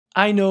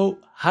I know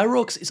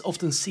HYROX is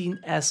often seen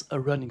as a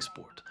running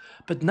sport,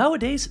 but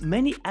nowadays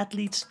many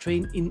athletes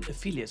train in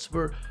affiliates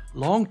where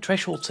long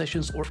threshold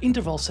sessions or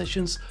interval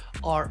sessions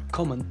are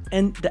common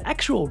and the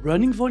actual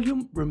running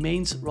volume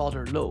remains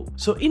rather low.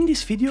 So in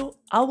this video,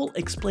 I will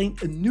explain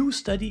a new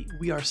study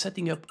we are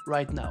setting up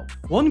right now.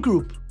 One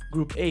group,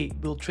 Group A,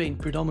 will train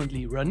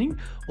predominantly running,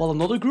 while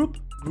another group,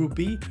 Group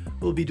B,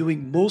 will be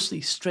doing mostly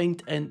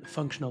strength and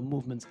functional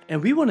movements.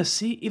 And we want to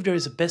see if there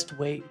is a best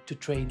way to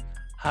train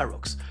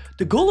HYROX.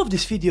 The goal of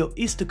this video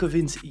is to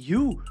convince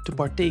you to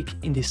partake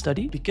in this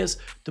study because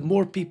the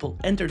more people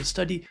enter the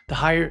study, the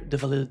higher the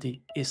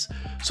validity is.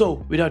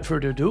 So without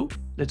further ado,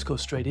 let's go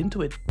straight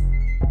into it.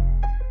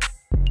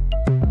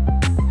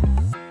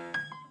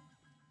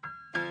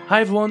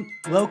 Hi everyone,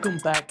 welcome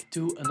back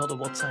to another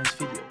wod-science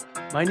video.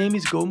 My name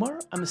is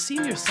Gomar, I'm a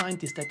senior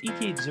scientist at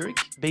ETH Zurich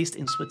based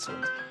in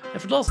Switzerland.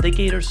 And for the last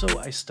decade or so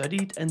I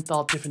studied and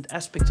taught different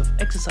aspects of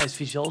exercise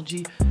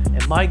physiology,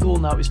 and my goal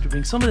now is to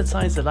bring some of the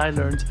science that I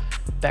learned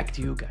back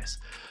to you guys.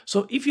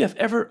 So if you have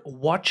ever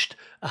watched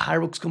a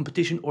HYROX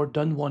competition or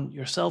done one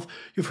yourself,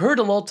 you've heard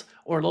a lot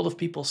of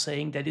people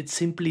saying that it's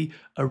simply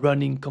a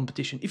running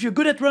competition. If you're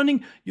good at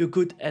running, you're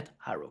good at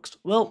HYROX.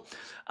 Well,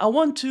 I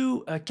want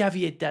to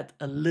caveat that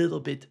a little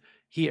bit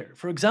here.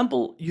 For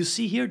example, you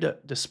see here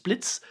the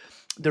splits,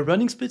 the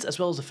running splits, as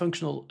well as the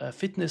functional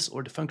fitness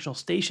or the functional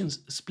stations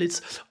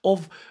splits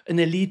of an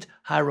elite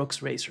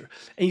HYROX racer.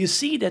 And you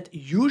see that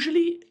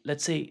usually,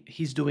 let's say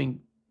he's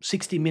doing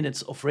 60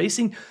 minutes of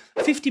racing,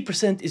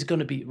 50% is going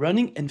to be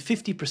running and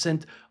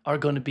 50% are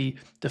going to be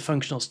the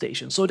functional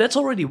stations. So that's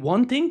already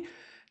one thing.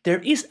 There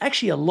is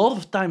actually a lot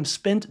of time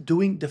spent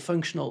doing the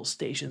functional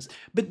stations,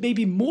 but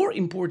maybe more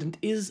important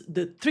is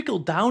the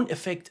trickle-down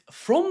effect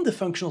from the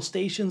functional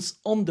stations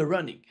on the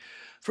running.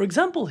 For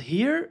example,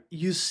 here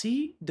you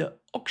see the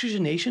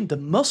oxygenation, the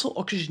muscle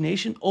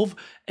oxygenation of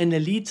an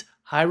elite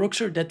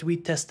HYROXer that we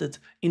tested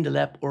in the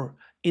lab or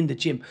in the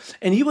gym.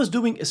 And he was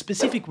doing a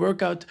specific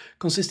workout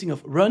consisting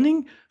of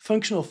running,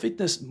 functional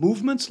fitness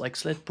movements like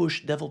sled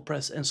push, devil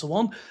press, and so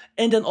on,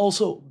 and then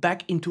also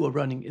back into a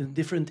running in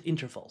different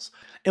intervals.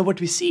 And what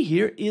we see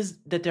here is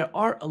that there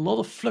are a lot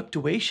of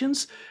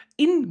fluctuations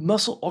in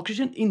muscle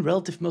oxygen, in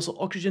relative muscle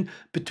oxygen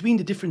between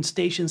the different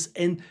stations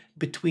and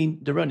between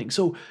the running.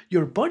 So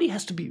your body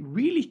has to be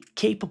really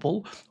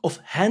capable of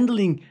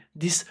handling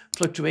these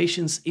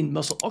fluctuations in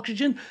muscle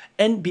oxygen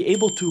and be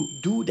able to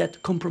do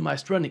that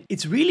compromised running.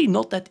 It's really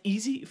not that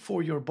easy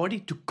for your body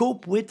to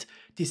cope with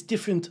these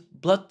different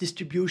blood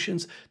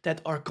distributions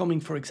that are coming,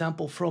 for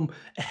example, from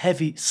a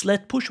heavy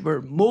sled push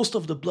where most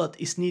of the blood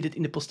is needed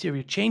in the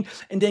posterior chain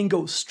and then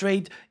go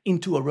straight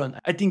into a run.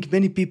 I think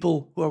many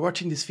people who are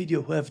watching this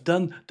video who have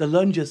done the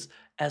lunges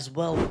as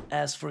well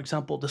as, for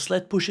example, the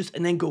sled pushes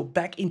and then go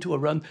back into a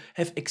run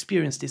have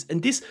experienced this.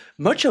 And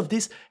much of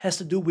this has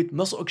to do with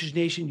muscle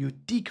oxygenation. You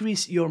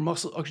decrease your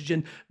muscle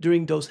oxygen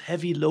during those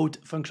heavy load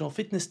functional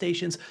fitness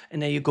stations,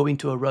 and then you go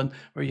into a run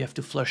where you have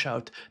to flush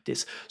out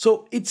this.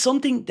 So it's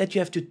something that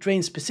you have to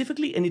train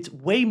specifically, and it's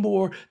way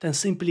more than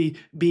simply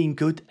being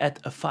good at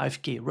a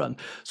 5K run.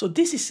 So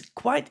this is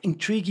quite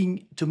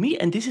intriguing to me,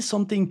 and this is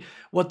something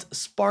what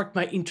sparked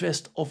my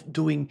interest of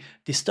doing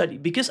this study,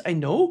 because I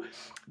know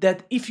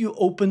that if you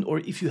open or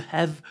if you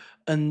have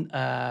an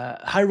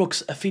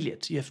HYROX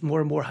affiliate, you have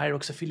more and more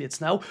HYROX affiliates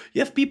now,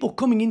 you have people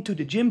coming into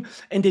the gym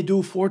and they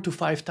do 4 to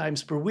 5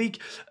 times per week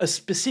a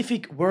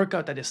specific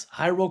workout that is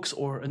HYROX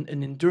or an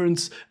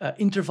endurance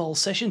interval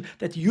session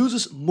that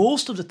uses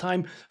most of the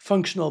time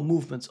functional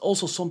movements,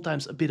 also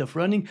sometimes a bit of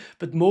running,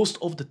 but most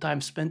of the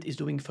time spent is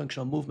doing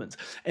functional movements.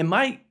 And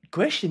my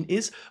question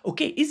is,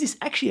 okay, is this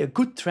actually a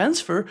good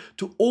transfer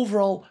to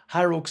overall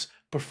HYROX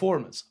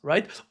performance,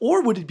 right?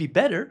 Or would it be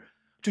better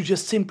to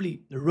just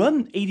simply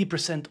run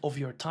 80% of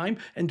your time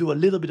and do a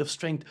little bit of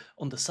strength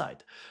on the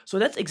side? So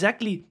that's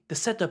exactly the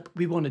setup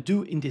we want to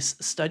do in this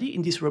study,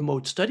 in this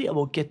remote study. I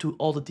will get to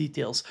all the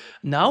details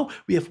now.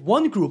 We have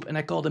one group, and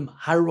I call them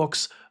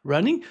HYROX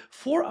running.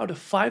 4 out of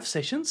 5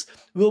 sessions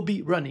will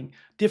be running,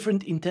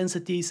 different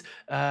intensities,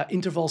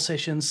 interval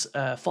sessions,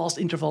 fast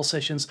interval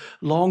sessions,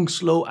 long,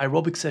 slow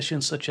aerobic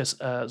sessions such as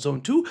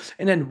zone 2.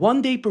 And then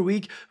 1 day per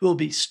week will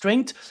be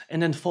strength,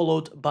 and then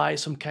followed by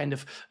some kind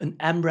of an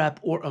AMRAP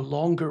or a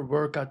longer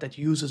workout that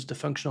uses the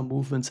functional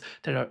movements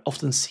that are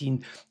often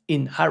seen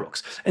in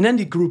HYROX. And then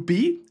the group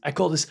B, I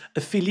call this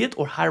affiliate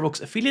or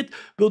HYROX affiliate,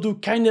 will do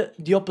kind of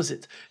the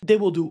opposite. They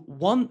will do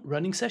 1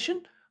 running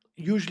session.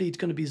 Usually it's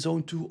going to be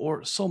zone 2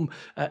 or some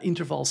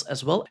intervals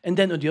as well. And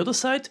then on the other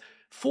side,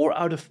 4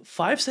 out of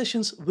 5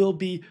 sessions will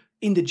be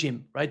in the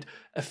gym, right?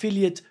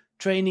 Affiliate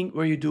training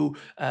where you do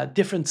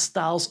different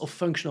styles of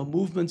functional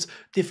movements,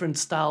 different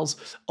styles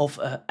of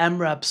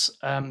AMRAPs,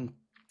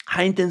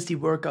 high intensity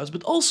workouts,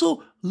 but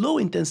also low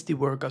intensity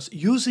workouts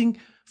using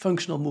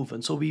functional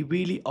movement. So we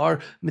really are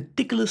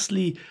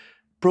meticulously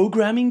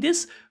programming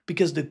this,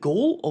 because the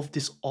goal of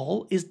this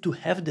all is to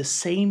have the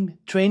same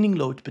training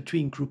load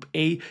between group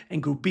A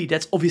and group B.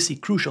 That's obviously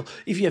crucial.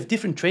 If you have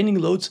different training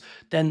loads,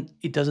 then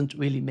it doesn't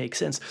really make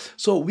sense.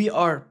 So we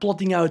are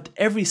plotting out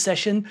every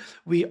session.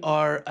 We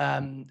are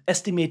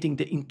estimating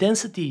the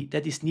intensity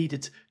that is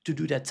needed to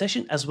do that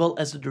session, as well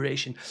as the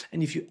duration.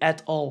 And if you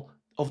add all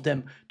of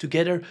them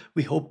together,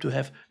 we hope to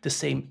have the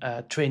same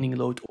training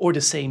load or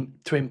the same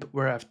TRIMP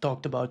where I've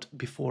talked about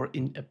before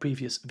in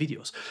previous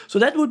videos. So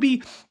that would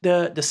be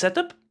the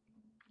setup.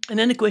 And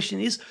then the question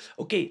is,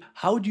 okay,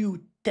 how do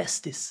you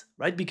test this,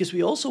 right? Because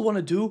we also want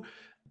to do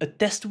a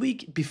test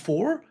week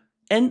before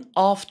and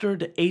after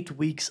the 8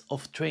 weeks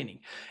of training.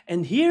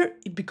 And here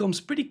it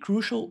becomes pretty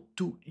crucial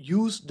to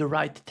use the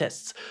right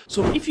tests.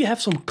 So if you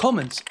have some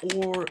comments,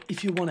 or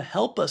if you want to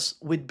help us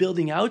with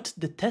building out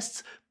the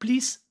tests,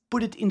 please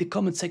put it in the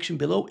comment section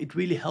below. It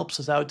really helps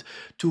us out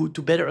to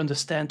better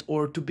understand,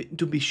 or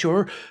to be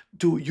sure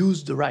to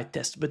use the right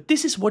test. But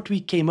this is what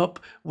we came up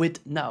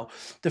with now.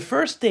 The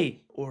first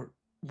day, or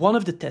one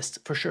of the tests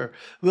for sure,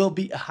 will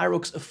be a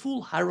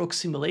full HYROX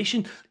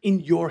simulation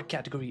in your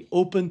category,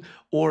 open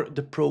or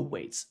the pro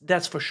weights.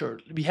 That's for sure.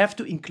 We have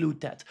to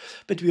include that.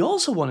 But we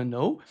also want to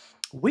know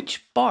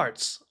which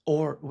parts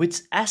or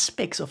which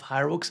aspects of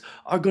HYROX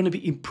are going to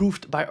be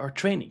improved by our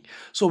training.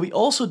 So we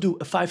also do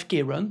a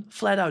 5K run,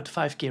 flat out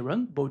 5K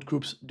run, both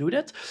groups do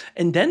that.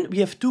 And then we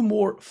have 2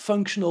 more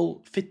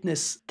functional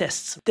fitness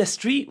tests. Test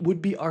 3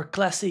 would be our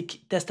classic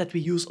test that we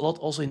use a lot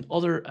also in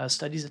other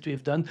studies that we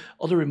have done,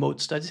 other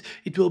remote studies.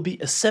 It will be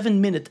a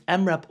 7-minute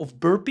AMRAP of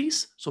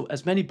burpees, so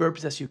as many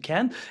burpees as you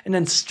can, and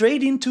then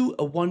straight into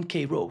a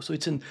 1K row. So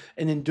it's an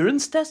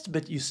endurance test,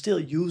 but you still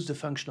use the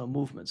functional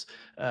movements.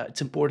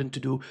 It's important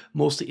to do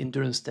mostly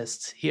endurance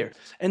tests here.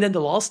 And then the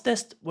last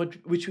test,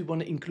 which we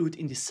want to include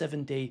in this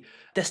 7-day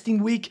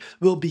testing week,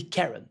 will be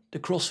Karen, the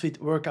CrossFit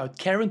workout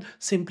Karen,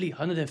 simply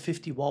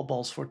 150 wall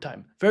balls for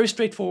time. Very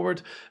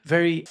straightforward,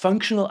 very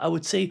functional, I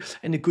would say,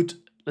 and a good,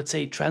 let's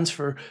say,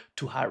 transfer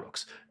to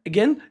HYROX.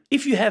 Again,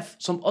 if you have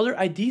some other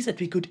ideas that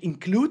we could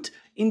include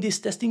in this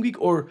testing week,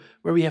 or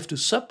where we have to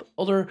sub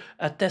other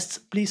tests,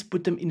 please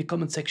put them in the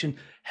comment section.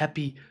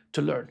 Happy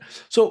to learn.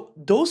 So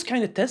those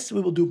kind of tests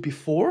we will do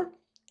before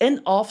and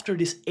after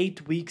this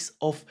 8 weeks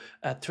of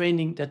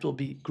training. That will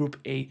be group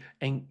A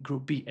and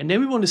group B. And then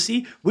we want to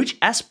see which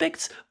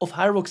aspects of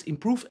HYROX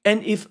improve,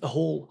 and if a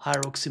whole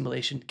HYROX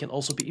simulation can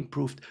also be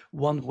improved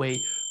one way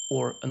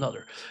or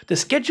another. The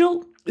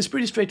schedule is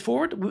pretty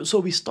straightforward. So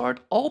we start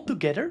all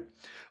together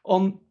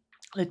on,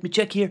 let me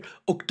check here,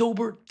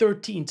 October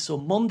 13th. So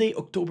Monday,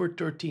 October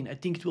 13th. I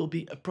think it will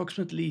be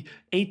approximately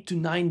 8 to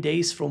 9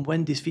 days from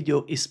when this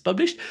video is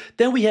published.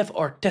 Then we have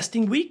our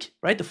testing week,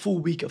 right? The full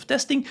week of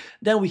testing.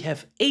 Then we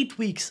have 8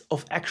 weeks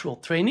of actual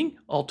training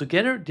all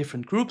together,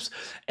 different groups.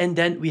 And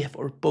then we have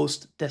our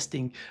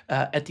post-testing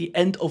at the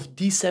end of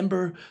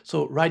December.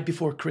 So right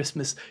before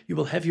Christmas, you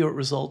will have your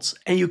results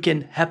and you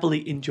can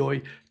happily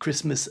enjoy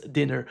Christmas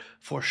dinner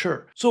for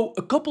sure. So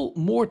a couple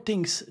more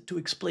things to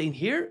explain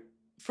here.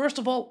 First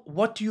of all,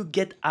 what do you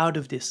get out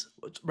of this,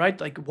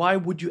 right? Like, why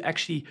would you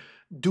actually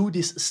do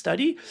this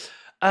study?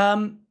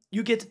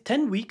 You get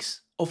 10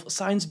 weeks of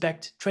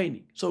science-backed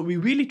training. So we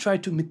really try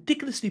to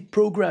meticulously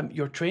program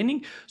your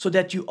training so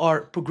that you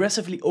are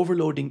progressively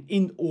overloading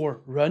in or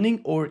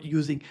running or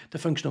using the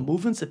functional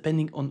movements,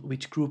 depending on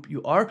which group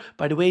you are.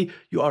 By the way,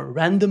 you are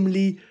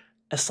randomly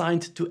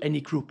assigned to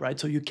any group, right?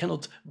 So you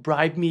cannot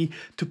bribe me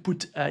to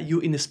put you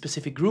in a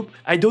specific group.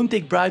 I don't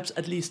take bribes,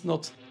 at least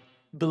not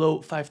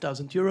below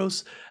 5,000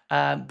 euros.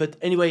 But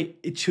anyway,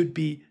 it should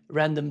be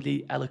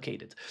randomly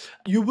allocated.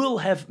 You will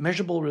have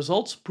measurable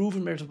results,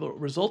 proven measurable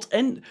results,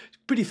 and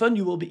pretty fun,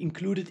 you will be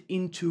included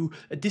into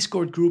a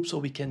Discord group so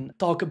we can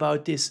talk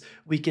about this.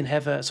 We can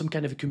have some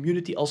kind of a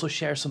community, also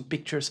share some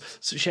pictures,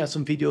 share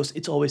some videos.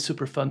 It's always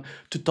super fun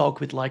to talk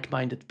with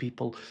like-minded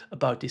people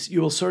about this.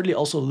 You will certainly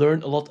also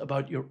learn a lot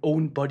about your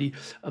own body,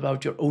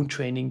 about your own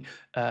training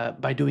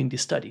by doing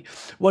this study.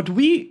 What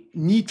we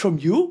need from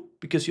you,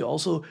 because you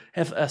also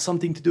have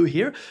something to do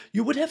here,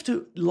 you would have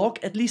to log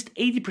at least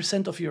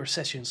 80% of your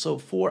sessions. So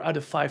 4 out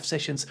of 5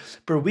 sessions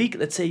per week.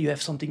 Let's say you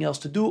have something else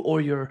to do or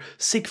you're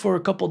sick for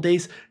a couple of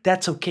days.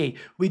 That's okay.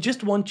 We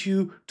just want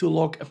you to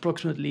log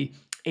approximately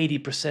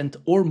 80%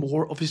 or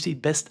more. Obviously,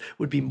 best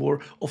would be more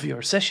of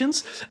your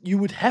sessions. You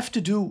would have to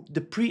do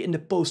the pre and the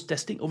post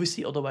testing,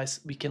 obviously,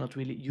 otherwise we cannot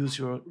really use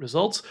your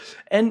results.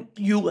 And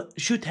you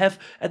should have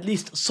at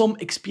least some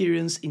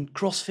experience in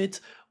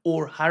CrossFit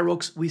or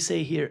HYROX. We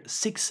say here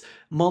 6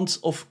 months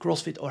of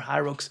CrossFit or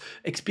HYROX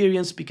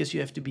experience, because you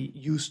have to be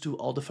used to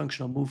all the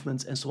functional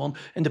movements and so on.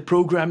 And the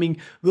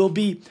programming will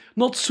be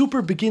not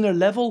super beginner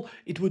level.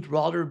 It would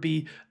rather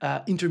be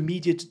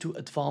intermediate to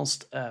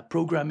advanced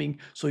programming,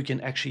 so you can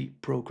actually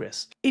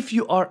progress. If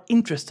you are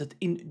interested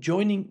in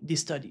joining this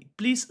study,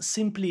 please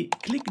simply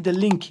click the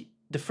link,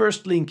 the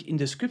first link in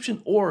the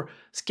description, or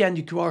scan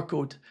the QR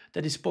code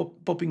that is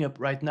popping up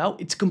right now.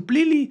 It's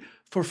completely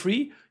for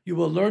free. You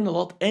will learn a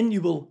lot and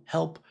you will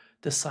help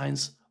the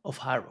science of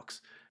HYROX.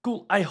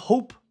 Cool, I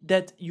hope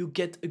that you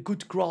get a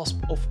good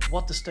grasp of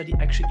what the study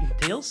actually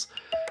entails.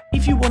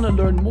 If you want to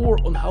learn more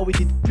on how we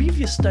did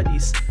previous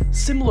studies,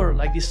 similar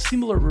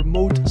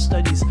remote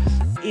studies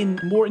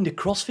more in the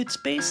CrossFit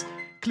space,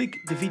 click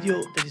the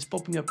video that is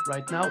popping up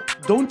right now.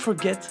 Don't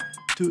forget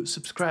to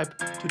subscribe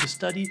to the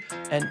study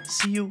and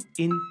see you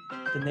in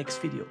the next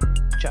video.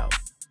 Ciao.